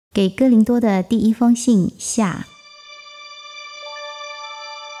给哥林多的第一封信下，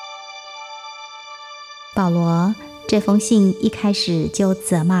保罗这封信一开始就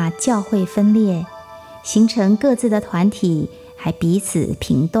责骂教会分裂，形成各自的团体，还彼此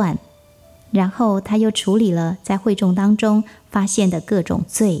评断。然后他又处理了在会众当中发现的各种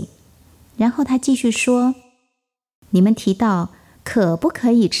罪。然后他继续说，你们提到可不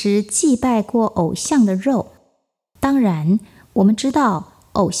可以吃祭拜过偶像的肉？当然，我们知道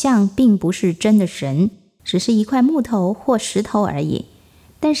偶像并不是真的神，只是一块木头或石头而已。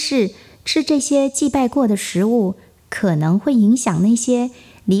但是吃这些祭拜过的食物，可能会影响那些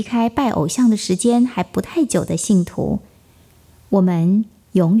离开拜偶像的时间还不太久的信徒。我们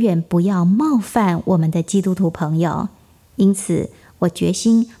永远不要冒犯我们的基督徒朋友，因此我决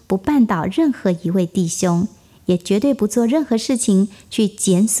心不绊倒任何一位弟兄，也绝对不做任何事情去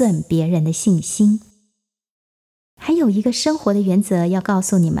减损别人的信心。还有一个生活的原则要告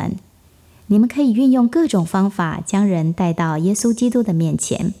诉你们，你们可以运用各种方法将人带到耶稣基督的面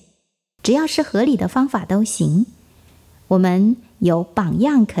前，只要是合理的方法都行。我们有榜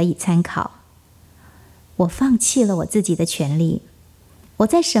样可以参考。我放弃了我自己的权利，我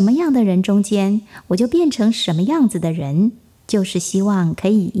在什么样的人中间，我就变成什么样子的人，就是希望可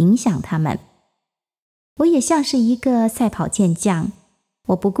以影响他们。我也像是一个赛跑健将，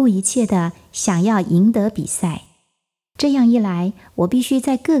我不顾一切的想要赢得比赛。这样一来，我必须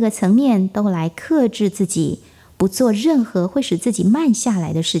在各个层面都来克制自己，不做任何会使自己慢下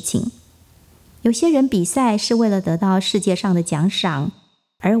来的事情。有些人比赛是为了得到世界上的奖赏，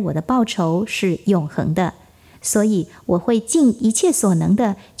而我的报酬是永恒的，所以我会尽一切所能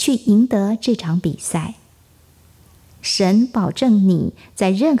的去赢得这场比赛。神保证你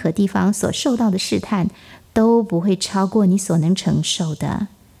在任何地方所受到的试探都不会超过你所能承受的，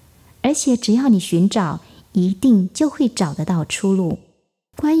而且只要你寻找，一定就会找得到出路。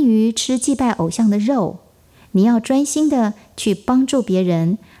关于吃祭拜偶像的肉，你要专心的去帮助别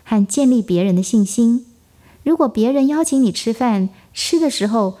人和建立别人的信心。如果别人邀请你吃饭，吃的时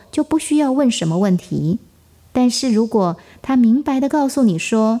候就不需要问什么问题。但是如果他明白的告诉你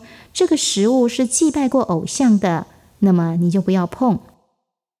说，这个食物是祭拜过偶像的，那么你就不要碰。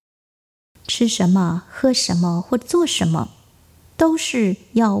吃什么、喝什么或做什么，都是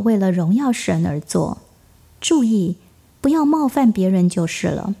要为了荣耀神而做。注意，不要冒犯别人就是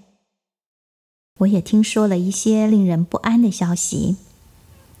了。我也听说了一些令人不安的消息。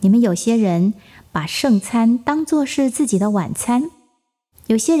你们有些人把圣餐当作是自己的晚餐，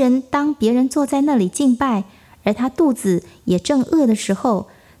有些人当别人坐在那里敬拜，而他肚子也正饿的时候，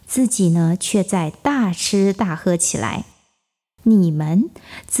自己呢却在大吃大喝起来。你们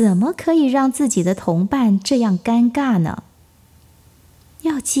怎么可以让自己的同伴这样尴尬呢？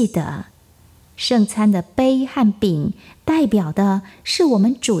要记得，圣餐的杯和饼代表的是我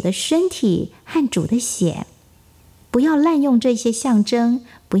们主的身体和主的血。不要滥用这些象征，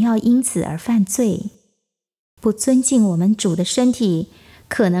不要因此而犯罪。不尊敬我们主的身体，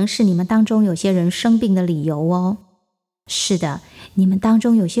可能是你们当中有些人生病的理由哦。是的，你们当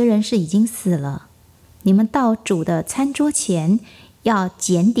中有些人是已经死了。你们到主的餐桌前，要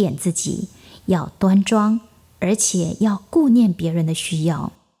检点自己，要端庄，而且要顾念别人的需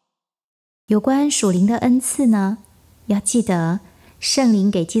要。有关属灵的恩赐呢，要记得圣灵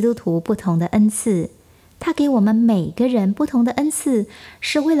给基督徒不同的恩赐，他给我们每个人不同的恩赐，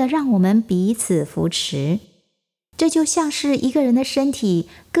是为了让我们彼此扶持。这就像是一个人的身体，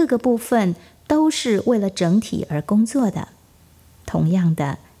各个部分都是为了整体而工作的。同样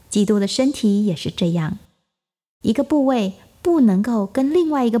的，基督的身体也是这样，一个部位不能够跟另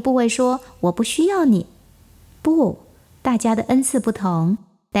外一个部位说我不需要你。不，大家的恩赐不同，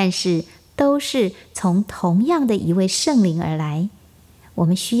但是都是从同样的一位圣灵而来。我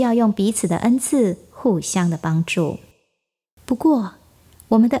们需要用彼此的恩赐互相的帮助。不过，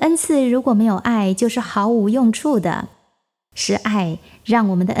我们的恩赐如果没有爱，就是毫无用处的。是爱让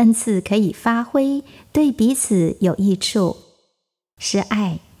我们的恩赐可以发挥，对彼此有益处。是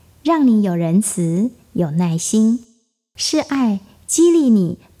爱让你有仁慈、有耐心。是爱激励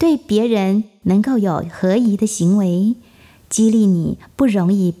你对别人能够有合宜的行为，激励你不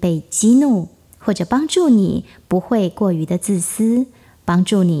容易被激怒，或者帮助你不会过于的自私，帮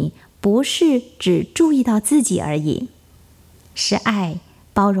助你不是只注意到自己而已。是爱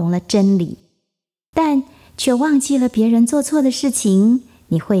包容了真理，但却忘记了别人做错的事情。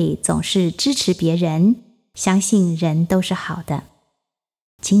你会总是支持别人，相信人都是好的。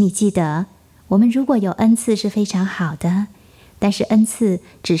请你记得，我们如果有恩赐是非常好的，但是恩赐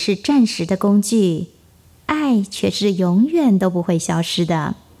只是暂时的工具，爱却是永远都不会消失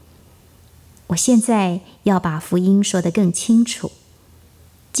的。我现在要把福音说得更清楚。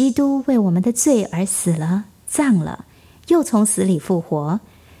基督为我们的罪而死了，葬了，又从死里复活。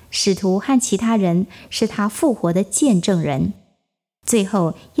使徒和其他人是他复活的见证人。最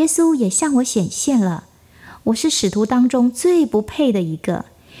后，耶稣也向我显现了。我是使徒当中最不配的一个，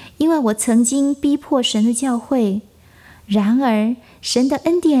因为我曾经逼迫神的教会。然而，神的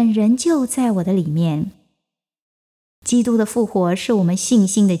恩典仍旧在我的里面。基督的复活是我们信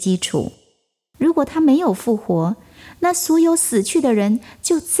心的基础。如果他没有复活，那所有死去的人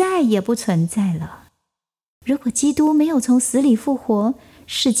就再也不存在了。如果基督没有从死里复活，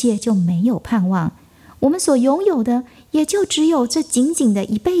世界就没有盼望，我们所拥有的也就只有这仅仅的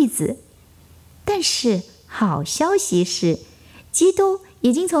一辈子。但是好消息是，基督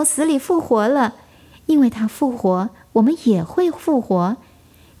已经从死里复活了，因为他复活，我们也会复活。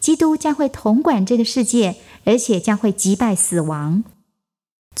基督将会统管这个世界，而且将会击败死亡。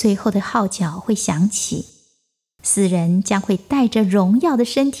最后的号角会响起，死人将会带着荣耀的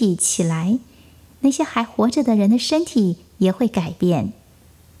身体起来，那些还活着的人的身体也会改变。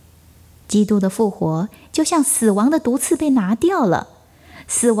基督的复活就像死亡的毒刺被拿掉了，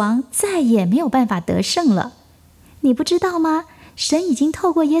死亡再也没有办法得胜了。你不知道吗？神已经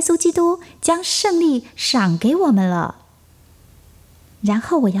透过耶稣基督将胜利赏给我们了。然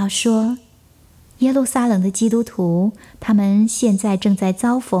后我要说，耶路撒冷的基督徒，他们现在正在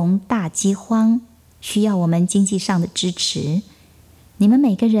遭逢大饥荒，需要我们经济上的支持。你们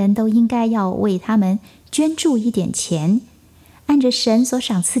每个人都应该要为他们捐助一点钱，按着神所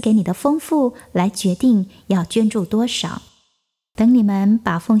赏赐给你的丰富来决定要捐助多少。等你们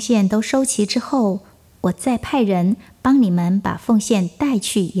把奉献都收齐之后，我再派人帮你们把奉献带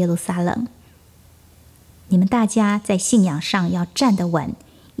去耶路撒冷。你们大家在信仰上要站得稳，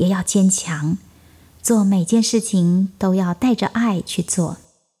也要坚强，做每件事情都要带着爱去做。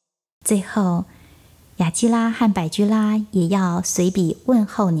最后，雅基拉和百基拉也要随笔问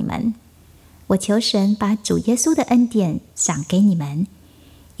候你们。我求神把主耶稣的恩典赏给你们，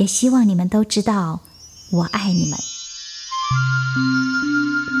也希望你们都知道我爱你们。